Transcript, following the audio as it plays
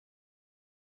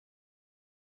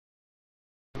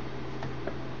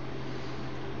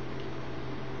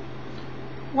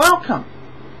Welcome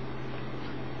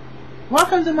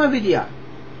to my video.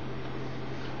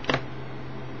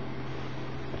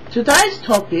 Today's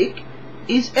topic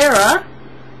is error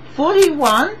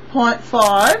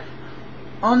 41.5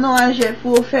 on the Learjet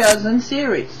 4000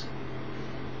 series.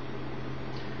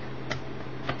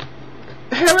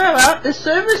 However, the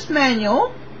service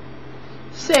manual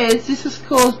says this is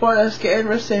caused by the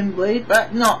scanner assembly,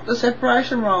 but not the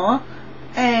separation roller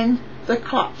and the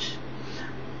clutch.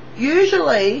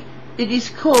 Usually it is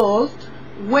caused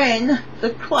when the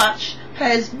clutch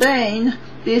has been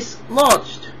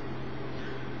dislodged.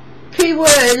 Key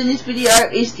word in this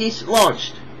video is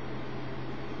dislodged.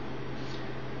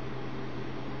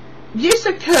 This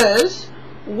occurs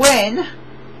when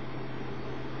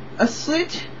a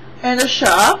slit and a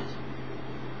shaft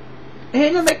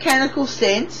in a mechanical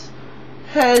sense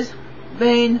has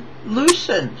been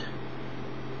loosened.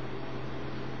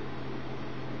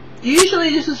 Usually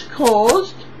this is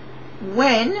caused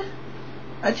when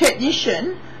a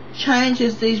technician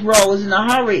changes these rollers in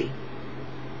a hurry.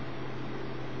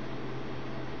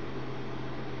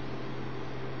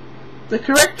 The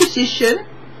correct position,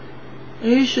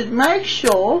 you should make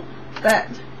sure that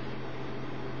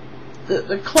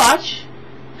the clutch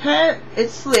has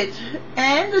its slit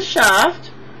and the shaft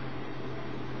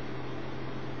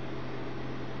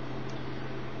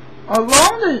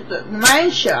along the main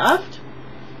shaft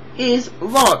is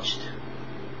lodged.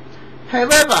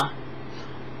 However,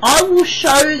 I will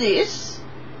show this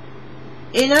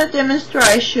in a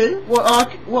demonstration what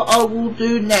I will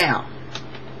do now.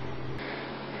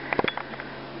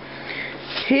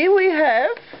 Here we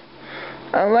have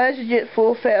a Learjet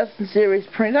 4000 series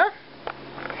printer.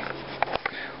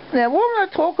 Now what I'm going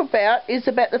to talk about is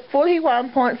about the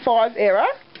 41.5 error,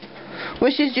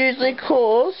 which is usually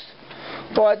caused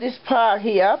by this part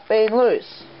here being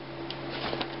loose.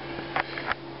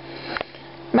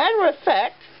 Matter of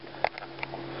fact,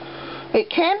 it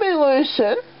can be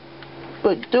loosened,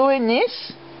 but doing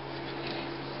this,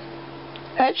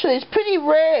 actually it's pretty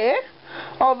rare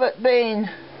of it being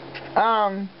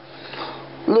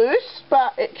loose,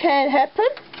 but it can happen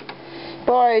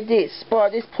by this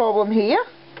problem here.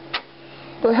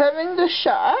 By having the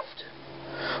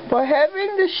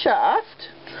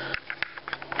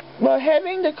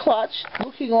clutch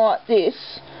looking like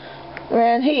this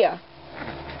around here.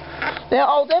 Now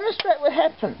I'll demonstrate what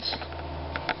happens.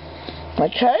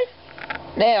 Okay?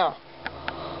 Now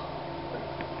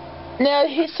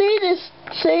you see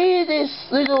this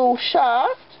little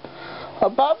shaft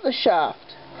above the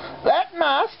shaft. That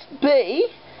must be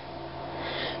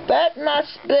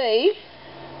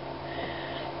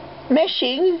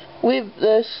meshing with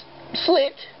the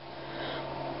slit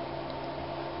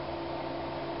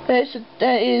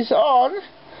that is on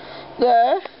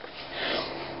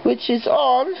which is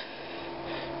on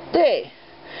there.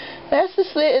 That's the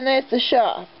slit and there's the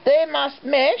shaft. They must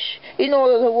mesh in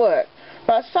order to work,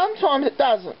 but sometimes it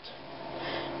doesn't.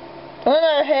 I don't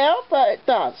know how, but it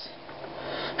does.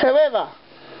 However,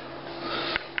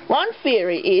 one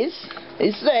theory is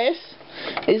that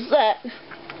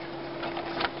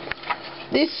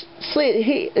this slit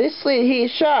here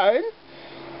shown,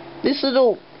 this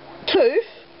little tooth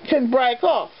can break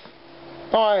off.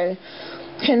 That's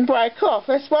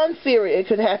one theory it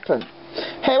could happen.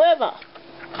 However,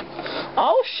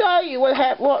 I'll show you what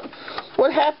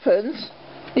happens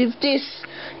if this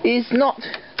is not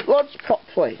lodged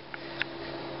properly.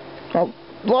 I'll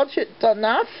lodge it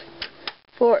enough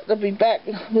for it to be back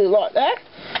like that.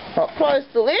 I'll close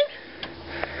the lid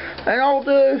and I'll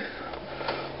do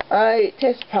a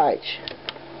test page.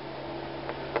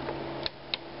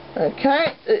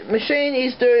 Okay, the machine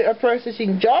is doing a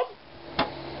processing job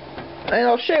and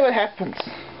I'll show you what happens.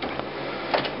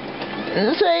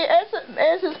 And see,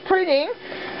 as it's printing,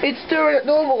 it's doing it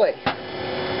normally.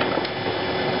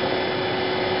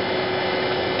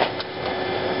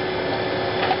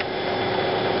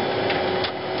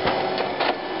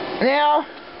 Now,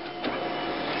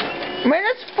 when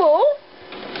it's full,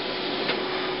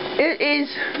 it is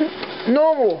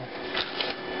normal.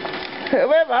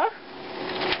 However,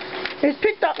 it's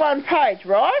picked up one page,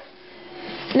 right?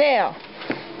 Now,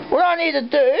 what I need to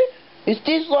do is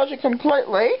dislodge it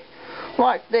completely,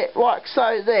 like that, like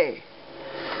so there.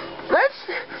 Let's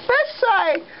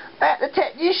say that the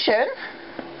technician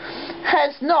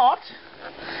has not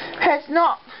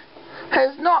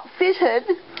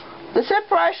fitted the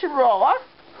separation roller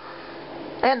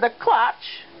and the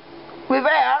clutch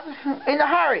without in a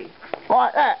hurry,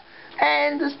 like that,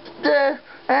 and the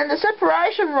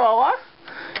separation roller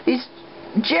is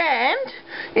jammed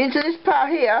into this part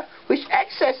here, which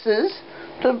accesses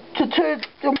the two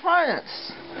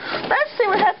components. Let's see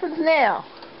what happens now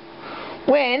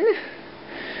when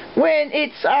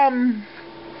it's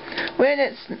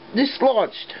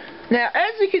dislodged. Now,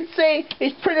 as you can see,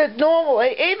 it's printed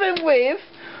normally, even with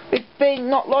it being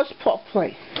not lodged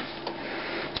properly.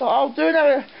 So I'll do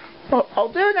another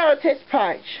test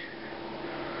page.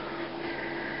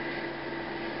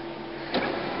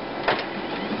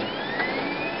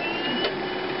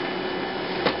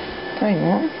 Hang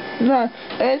on. No,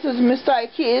 as the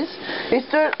mistake is, it's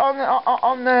do it on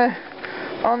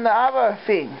the other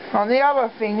thing,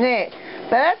 there. Now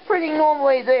that's printing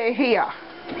normally there here.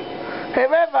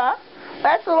 However,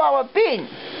 that's the lower bin.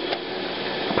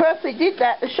 Purposely did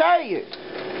that to show you.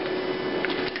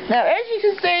 Now, as you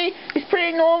can see, it's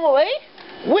printing normally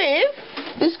with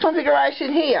this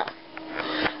configuration here.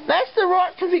 That's the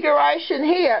right configuration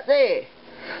here, there.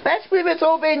 That's where it's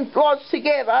all been lodged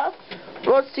together.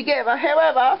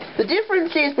 However, the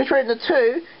difference is between the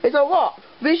two is a lot,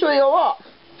 visually a lot.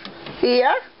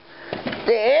 Here,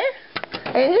 there,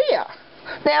 and here.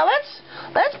 Now let's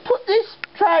put this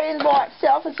tray in by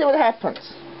itself and see what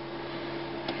happens.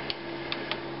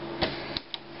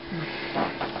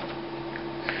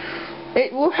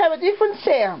 It will have a different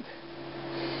sound.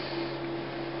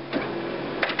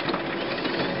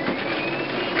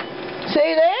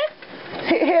 See there?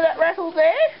 Hear that rattle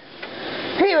there?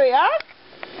 Here we are.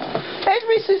 As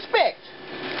we suspect.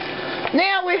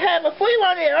 Now we have a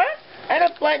 41 error and a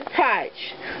blank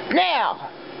page. Now,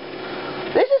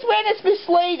 this is when it's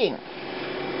misleading.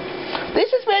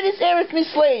 This is where this error is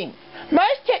misleading.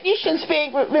 Most technicians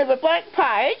think with a blank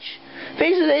page,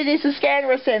 think it is a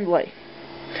scanner assembly.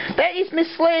 That is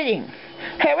misleading.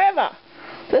 However,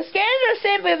 the scanner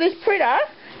assembly of this printer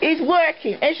is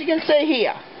working, as you can see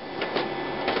here.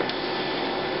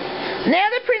 Now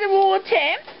the printer will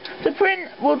attempt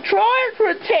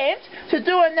to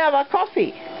do another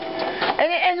copy,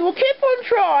 and it will keep on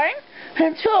trying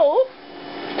until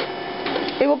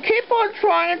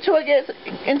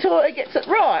it gets it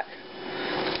right.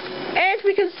 As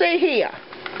we can see here,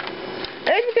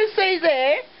 as you can see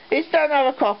there, it's done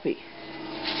another copy.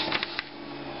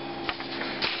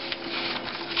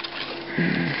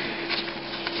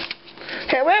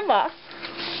 However,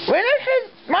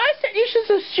 most technicians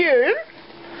assume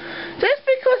just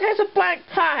because it has a blank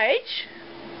page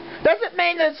doesn't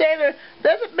mean that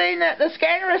the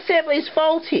scanner assembly is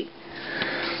faulty.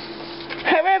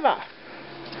 However,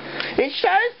 it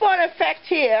shows by the fact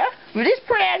here, with this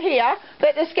printout here,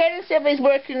 that the scanner assembly is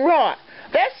working right.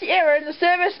 That's the error in the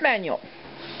service manual.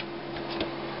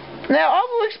 Now I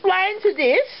will explain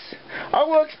this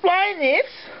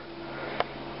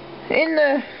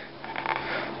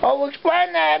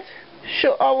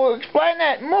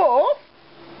more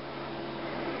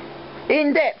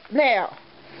in depth now.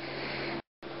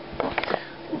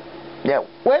 Now,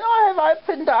 when I have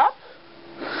opened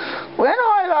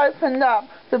up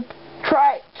the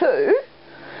tray 2,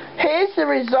 here's the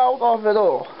result of it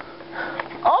all.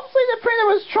 Obviously, the printer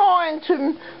was trying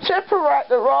to separate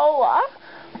the roller,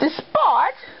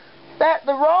 despite that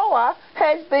the roller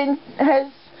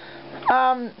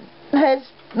has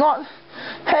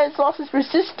lost its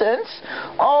resistance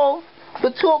of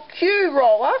the torque Q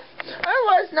roller,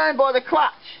 otherwise known by the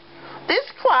clutch.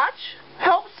 This clutch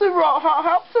helps the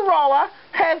roller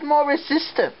have more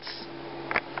resistance.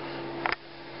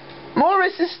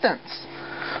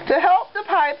 To help the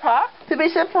paper to be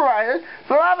separated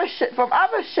from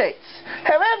other sheets.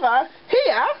 However,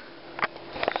 here,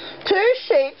 2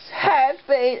 sheets have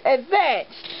been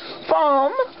advanced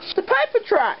from the paper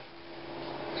tray.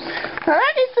 Now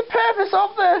that is the purpose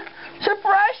of the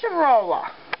separation roller.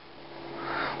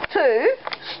 To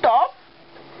stop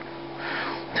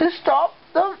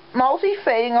the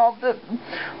multi-feeding of the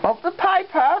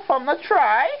paper from the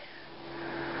tray.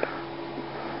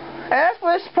 And that's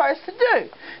what it's supposed to do.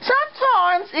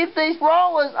 Sometimes, if these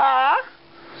rollers are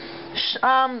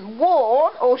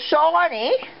worn or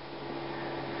shiny,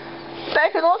 they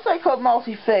can also cause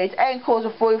multi-feeds and cause a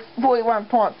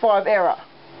 41.5 error.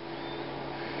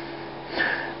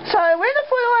 So when the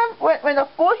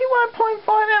 41.5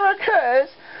 error occurs,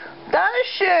 don't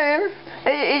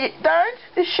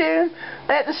assume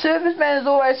that the service manual is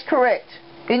always correct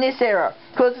in this error,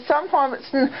 because sometimes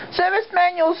service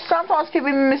manuals sometimes can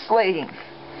be misleading.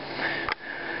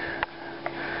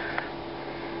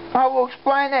 I will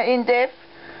explain that in depth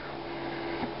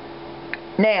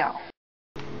now.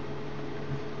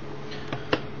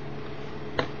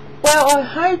 Well, I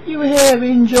hope you have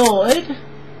enjoyed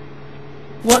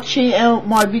watching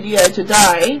my video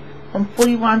today on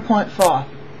 41.5.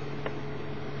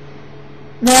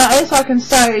 Now, as I can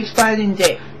say, explain in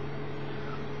depth.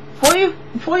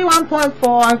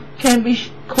 41.5 can be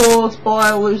caused by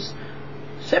a loose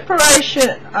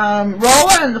separation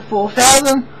roller in the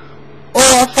 4000 or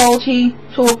a faulty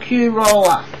torque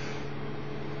roller.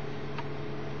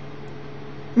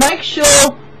 Make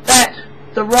sure that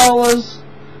the rollers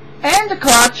and the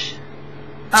clutch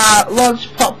are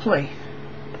lodged properly.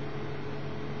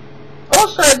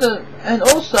 Also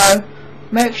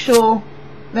make sure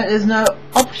that there's no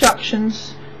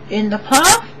obstructions in the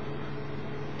path,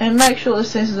 and make sure the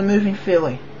sensors are moving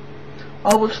freely.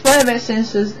 I will explain about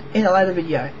sensors in a later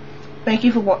video. Thank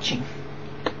you for watching,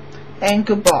 and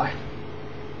goodbye.